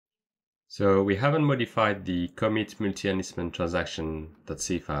So we haven't modified the CommitMultiEnTx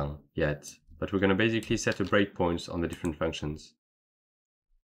transaction.c file yet, but we're going to basically set a breakpoints on the different functions.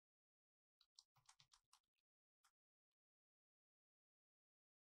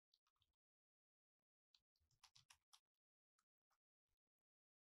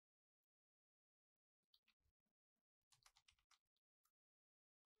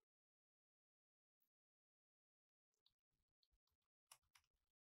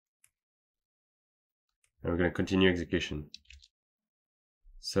 And we're going to continue execution.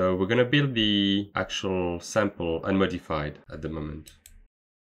 So we're going to build the actual sample unmodified at the moment.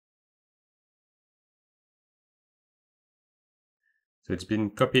 So it's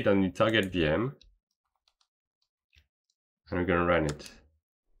been copied on the target VM, and we're going to run it.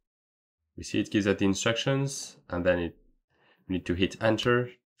 We see it gives us the instructions, and then we need to hit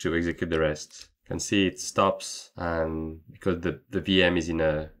enter to execute the rest. You can see it stops, and because the VM is in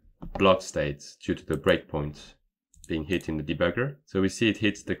a blocked state due to the breakpoint being hit in the debugger. So we see it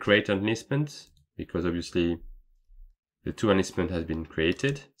hits the create enlistment because obviously the two enlistment has been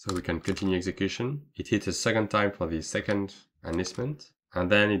created. So we can continue execution. It hits a second time for the second enlistment,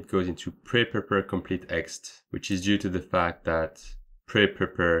 and then it goes into pre-prepare complete ext, which is due to the fact that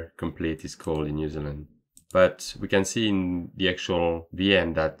pre-prepare complete is called in New Zealand. But we can see in the actual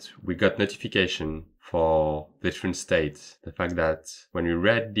VM that we got notification for different states. The fact that when we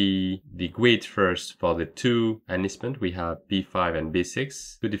read the GUID first for the two enlistment, we have B5 and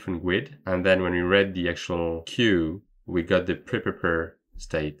B6, two different GUID. And then when we read the actual queue, we got the pre-prepare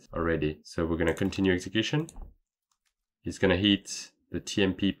state already. So we're going to continue execution. It's going to hit the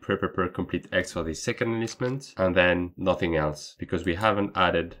TMP pre-prepare complete X for the second enlistment, and then nothing else because we haven't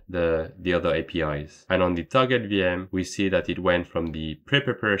added the other APIs. And on the target VM, we see that it went from the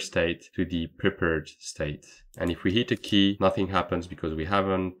pre-prepare state to the prepared state. And if we hit a key, nothing happens because we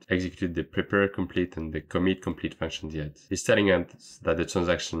haven't executed the prepare complete and the commit complete functions yet. It's telling us that the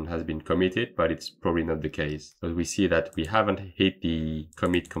transaction has been committed, but it's probably not the case because we see that we haven't hit the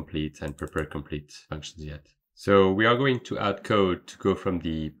commit complete and prepare complete functions yet. So we are going to add code to go from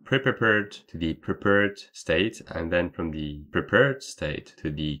the pre-prepared to the prepared state, and then from the prepared state to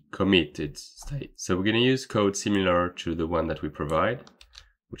the committed state. So we're going to use code similar to the one that we provide,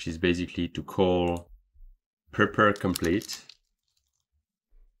 which is basically to call prepare complete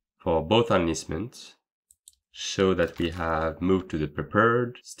for both enlistments, show that we have moved to the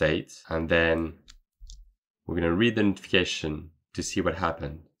prepared state, and then we're going to read the notification to see what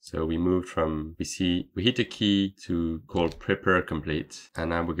happened. So we moved from, we hit a key to call prepare complete,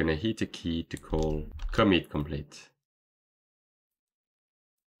 and now we're going to hit a key to call commit complete.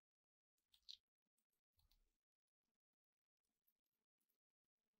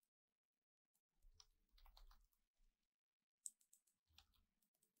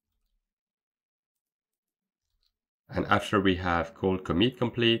 And after we have called commit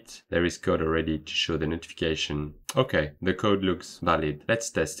complete, there is code already to show the notification. Okay, the code looks valid. Let's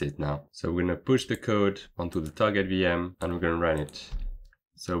test it now. So we're going to push the code onto the target VM and we're going to run it.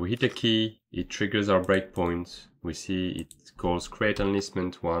 So we hit a key, it triggers our breakpoint. We see it calls create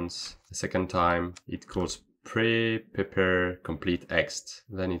enlistment once. The second time it calls pre-prepare complete ext.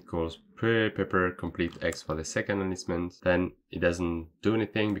 Then it calls pre-prepare complete ext for the second enlistment. Then it doesn't do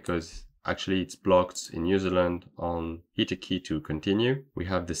anything because actually it's blocked in New Zealand on hit a key to continue. We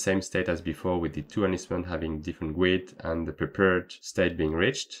have the same state as before with the two enlistment having different GUID and the prepared state being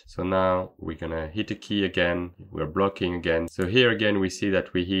reached. So now we're gonna hit a key again. We're blocking again. So here again we see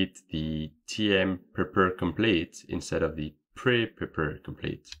that we hit the TM prepare complete instead of the pre-prepare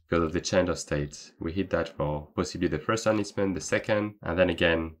complete because of the change of state. We hit that for possibly the first enlistment, the second, and then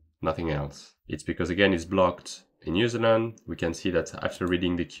again nothing else. It's because again it's blocked in New Zealand. We can see that after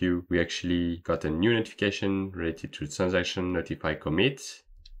reading the queue, we actually got a new notification related to transaction notify commit.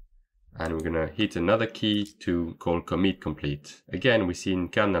 And we're gonna hit another key to call commit complete. Again, we see in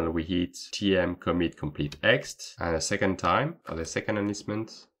kernel, we hit tm commit complete ext, and a second time for the second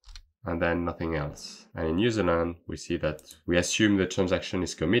enlistment, and then nothing else. And in New Zealand, we see that we assume the transaction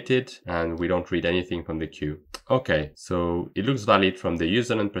is committed and we don't read anything from the queue. Okay, so it looks valid from the New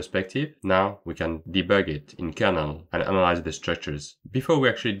Zealand perspective. Now we can debug it in kernel and analyze the structures. Before we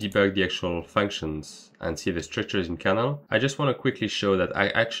actually debug the actual functions and see the structures in kernel, I just want to quickly show that I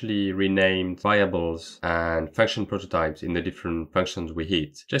actually renamed variables and function prototypes in the different functions we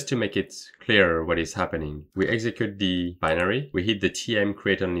hit, just to make it clearer what is happening. We execute the binary, we hit the tm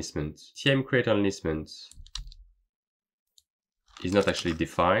create enlistment. TM create enlistment is not actually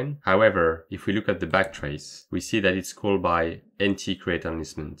defined. However, if we look at the backtrace, we see that it's called by nt create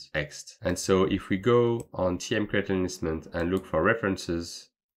enlistment ext. And so if we go on tm create enlistment and look for references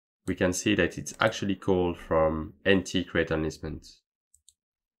we can see that it's actually called from nt create enlistment.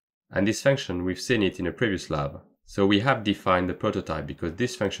 And this function, we've seen it in a previous lab. So we have defined the prototype because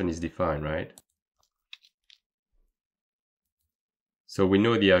this function is defined, right? So we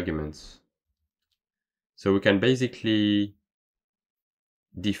know the arguments. So we can basically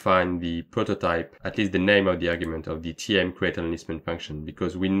define the prototype, at least the name of the argument of the tm create enlistment function,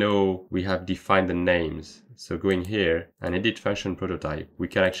 because we know we have defined the names. So going here and edit function prototype, we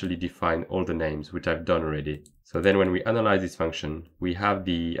can actually define all the names, which I've done already. So then when we analyze this function, we have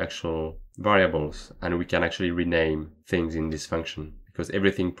the actual variables and we can actually rename things in this function because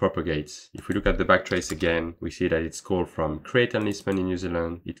everything propagates. If we look at the backtrace again, we see that it's called from create enlistment in New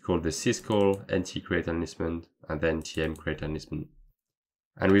Zealand. It's called the syscall nt create enlistment and then tm create enlistment.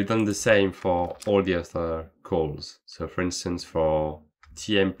 And we've done the same for all the other calls. So for instance, for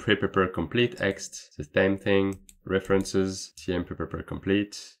tm prepare complete ext, the same thing, references, tm prepare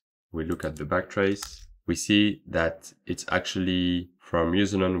complete. We look at the backtrace. We see that it's actually from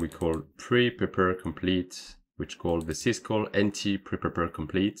username we call pre-prepare complete, which called the syscall nt prepare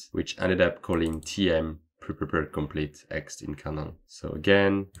complete, which ended up calling tm prepare complete ext in kernel. So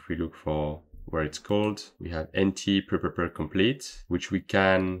again, if we look for where it's called, we have nt prepare complete, which we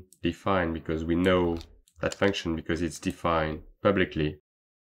can define because we know that function because it's defined publicly.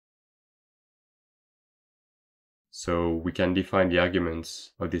 So we can define the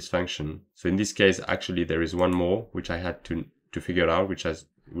arguments of this function. So in this case, actually there is one more which I had to figure out, which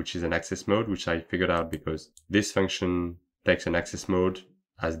is an access mode, which I figured out because this function takes an access mode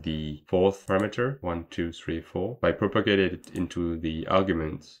as the fourth parameter, 1, 2, 3, 4. I propagated it into the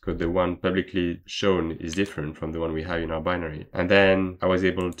arguments because the one publicly shown is different from the one we have in our binary. And then I was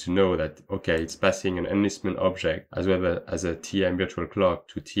able to know that, okay, it's passing an enlistment object as well as a tm virtual clock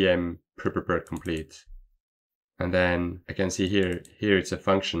to tm prepare complete. And then I can see here it's a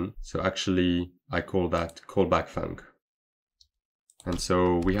function. So actually I call that callback func. And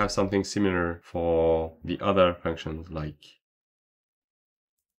so we have something similar for the other functions like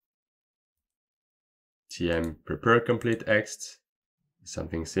tm prepare complete ext,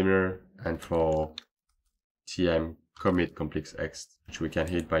 something similar, and for tm commit complete ext, which we can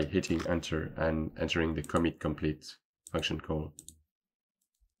hit by hitting enter and entering the commit complete function call.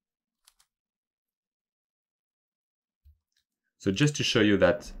 So just to show you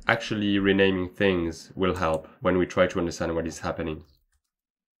that actually renaming things will help when we try to understand what is happening.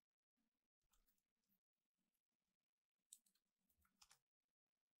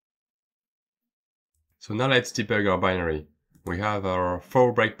 So now let's debug our binary. We have our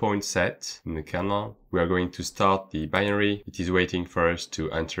 4 breakpoints set in the kernel. We are going to start the binary. It is waiting for us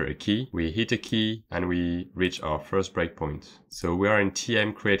to enter a key. We hit a key and we reach our first breakpoint. So we are in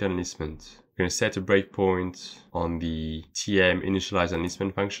tm create enlistment. We're going to set a breakpoint on the tm initialize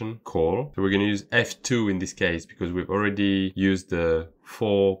enlistment function call. So we're going to use F2 in this case because we've already used the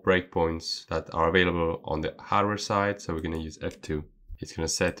 4 breakpoints that are available on the hardware side. So we're going to use F2. It's going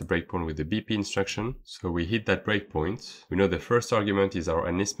to set the breakpoint with the BP instruction. So we hit that breakpoint. We know the first argument is our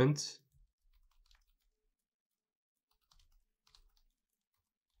enlistment.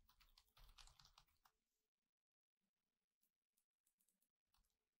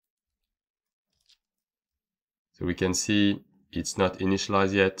 So we can see it's not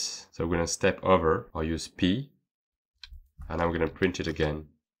initialized yet. So we're going to step over or use P. And I'm going to print it again.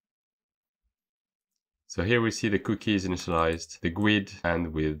 So here we see the cookie is initialized, the GUID,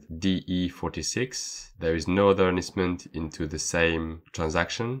 and with DE46. There is no other enlistment into the same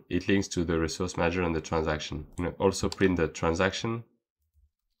transaction. It links to the resource manager and the transaction. I'm going to also print the transaction.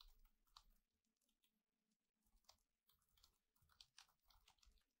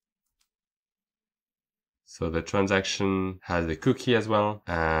 So the transaction has the cookie as well,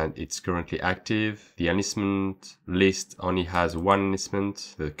 and it's currently active. The enlistment list only has one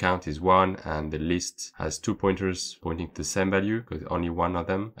enlistment. The count is 1, and the list has 2 pointers pointing to the same value because only one of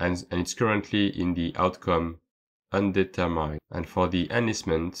them. And it's currently in the outcome undetermined. And for the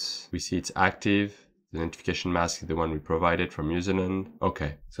enlistment, we see it's active. The notification mask is the one we provided from username.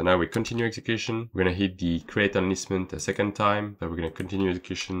 Okay, so now we continue execution. We're going to hit the create enlistment a second time. So we're going to continue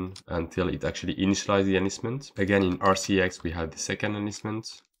execution until it actually initializes the enlistment. Again, in RCX, we have the second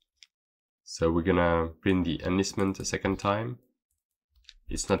enlistment. So we're going to print the enlistment a second time.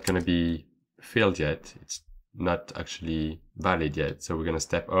 It's not going to be filled yet. It's not actually valid yet. So we're going to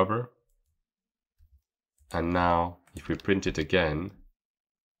step over. And now if we print it again,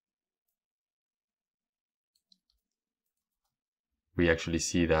 we actually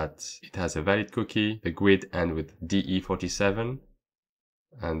see that it has a valid cookie. The GUID ends with DE47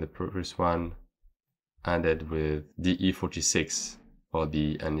 and the previous one ended with DE46. for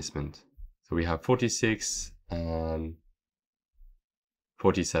the enlistment. So we have 46 and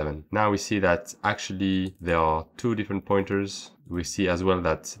 47. Now we see that actually there are two different pointers. We see as well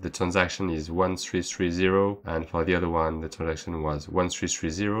that the transaction is 1330, and for the other one the transaction was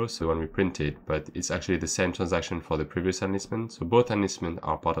 1330, so when we print it, but it's actually the same transaction for the previous enlistment. So both enlistments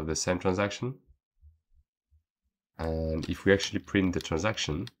are part of the same transaction. And if we actually print the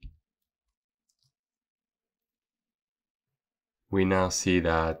transaction, we now see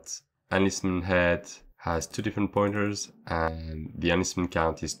that enlistment head has two different pointers and the enlistment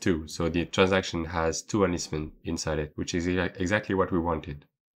count is 2. So the transaction has 2 enlistment inside it, which is exactly what we wanted.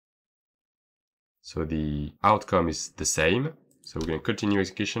 So the outcome is the same. So we're going to continue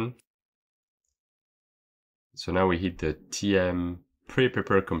execution. So now we hit the TM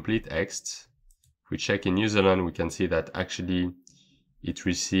pre-prepare complete ext. If we check in userland, we can see that actually it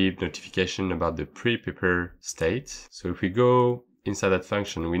received notification about the pre-prepare state. So if we go inside that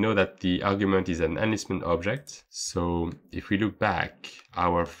function, we know that the argument is an enlistment object. So if we look back,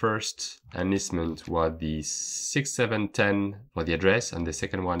 our first enlistment was the 6710 for the address, and the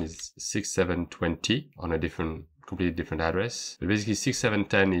second one is 6720 on a completely different address. But basically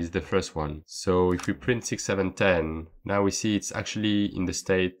 6710 is the first one. So if we print 6710, now we see it's actually in the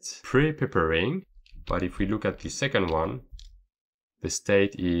state pre-preparing. But if we look at the second one, the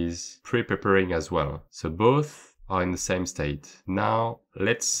state is pre-preparing as well. So both are in the same state. Now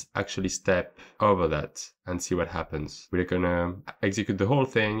let's actually step over that and see what happens. We're gonna execute the whole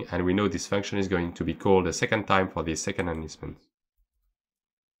thing, and we know this function is going to be called a second time for the second enlistment.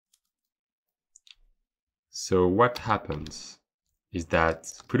 So what happens is that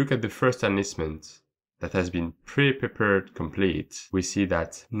if we look at the first enlistment that has been pre-prepared complete, we see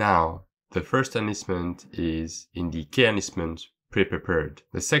that now the first enlistment is in the K enlistment pre-prepared.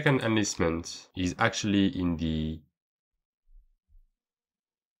 The second enlistment is actually in the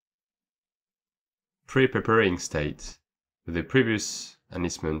pre-preparing state. The previous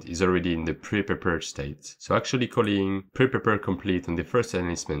enlistment is already in the pre-prepared state. So actually calling pre-prepare complete on the first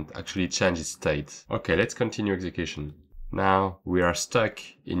enlistment actually changes state. Okay, let's continue execution. Now we are stuck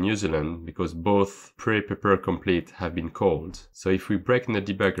in userland because both pre-prepare complete have been called. So if we break in the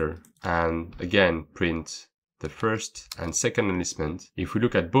debugger and again print the first and second enlistment, if we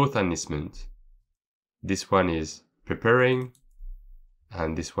look at both enlistments, this one is preparing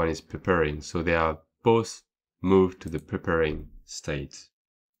and this one is preparing. So they are both moved to the preparing state.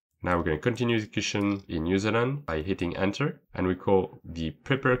 Now we're going to continue execution in userland by hitting enter, and we call the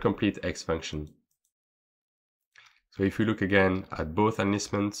prepare complete X function. So if we look again at both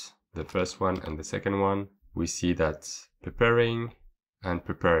enlistments, the first one and the second one, we see that preparing and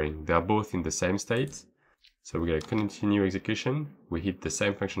preparing, they are both in the same state. So we're going to continue execution. We hit the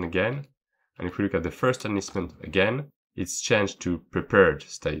same function again. And if we look at the first enlistment again, it's changed to prepared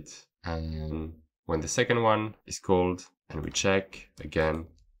state. And when the second one is called and we check again,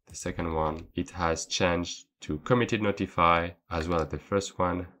 the second one, it has changed to committed notify, as well as the first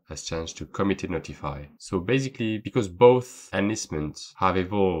one has changed to committed notify. So basically, because both enlistments have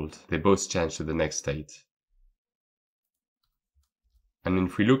evolved, they both change to the next state. And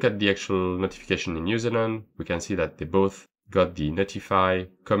if we look at the actual notification in userland, we can see that they both got the notify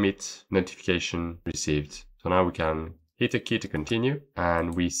commit notification received. So now we can hit a key to continue,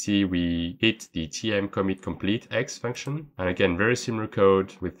 and we see we hit the tm commit complete X function. And again, very similar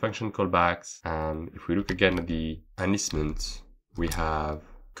code with function callbacks. And if we look again at the enlistment, we have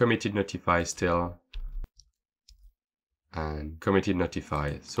committed notify still and committed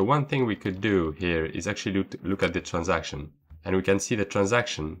notify. So one thing we could do here is actually look at the transaction. And we can see the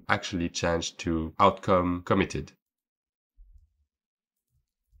transaction actually changed to outcome committed.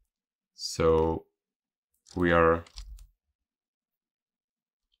 So we are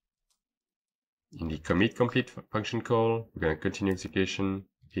in the commit complete function call. We're going to continue execution,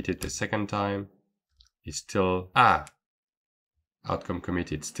 hit it the second time. It's still, outcome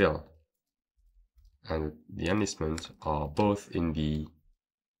committed still. And the enlistments are both in the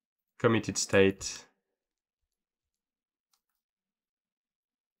committed state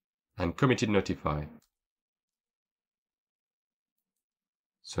and committed notify.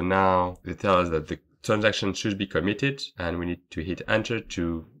 So now they tell us that the transaction should be committed and we need to hit enter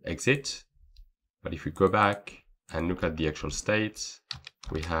to exit. But if we go back and look at the actual state,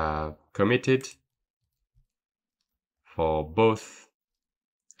 we have committed for both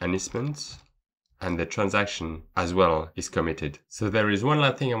enlistments, and the transaction as well is committed. So there is one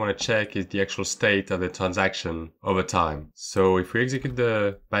last thing I want to check, is the actual state of the transaction over time. So if we execute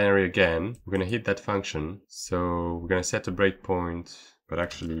the binary again, we're going to hit that function. So we're going to set a breakpoint but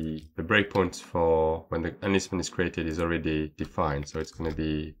actually the breakpoint for when the enlistment is created is already defined, so it's going to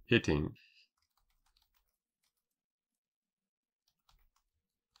be hitting.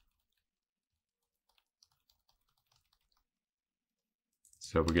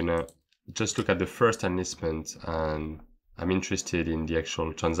 So we're gonna just look at the first enlistment, and I'm interested in the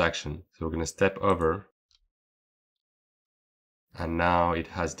actual transaction. So we're gonna step over, and now it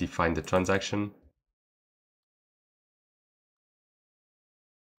has defined the transaction.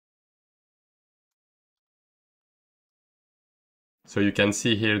 So you can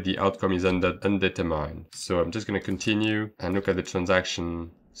see here the outcome is undetermined. So I'm just going to continue and look at the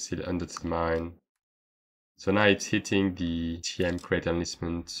transaction, still undetermined. So now it's hitting the TM create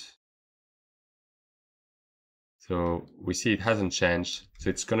enlistment. So we see it hasn't changed. So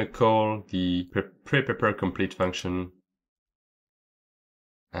it's going to call the pre-prepare complete function.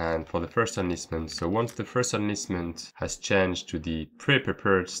 And for the first enlistment, so once the first enlistment has changed to the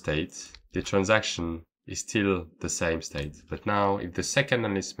pre-prepared state, the transaction is still the same state. But now if the second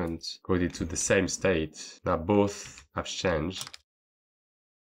enlistment goes into the same state, now both have changed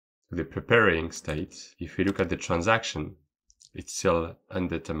to the preparing state. If we look at the transaction, it's still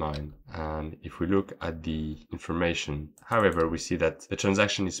undetermined. And if we look at the information, however, we see that the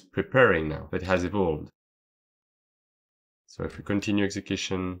transaction is preparing now, but it has evolved. So if we continue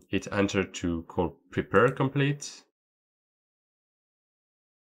execution, hit enter to call prepare complete.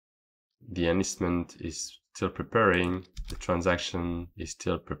 The enlistment is still preparing, the transaction is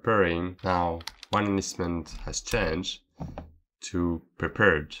still preparing. Now one enlistment has changed to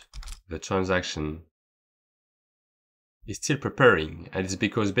prepared. The transaction is still preparing, and it's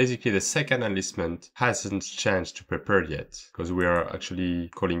because basically the second enlistment hasn't changed to prepared yet, because we are actually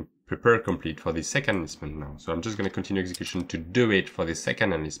calling prepare complete for the second enlistment now. So I'm just going to continue execution to do it for the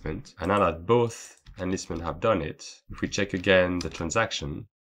second enlistment. And now that both enlistments have done it, if we check again the transaction,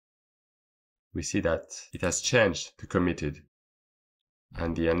 we see that it has changed to committed,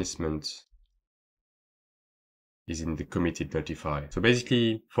 and the enlistment is in the committed notify. So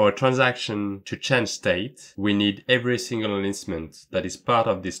basically, for a transaction to change state, we need every single enlistment that is part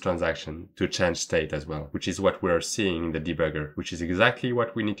of this transaction to change state as well, which is what we are seeing in the debugger, which is exactly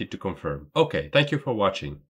what we needed to confirm. Okay, thank you for watching.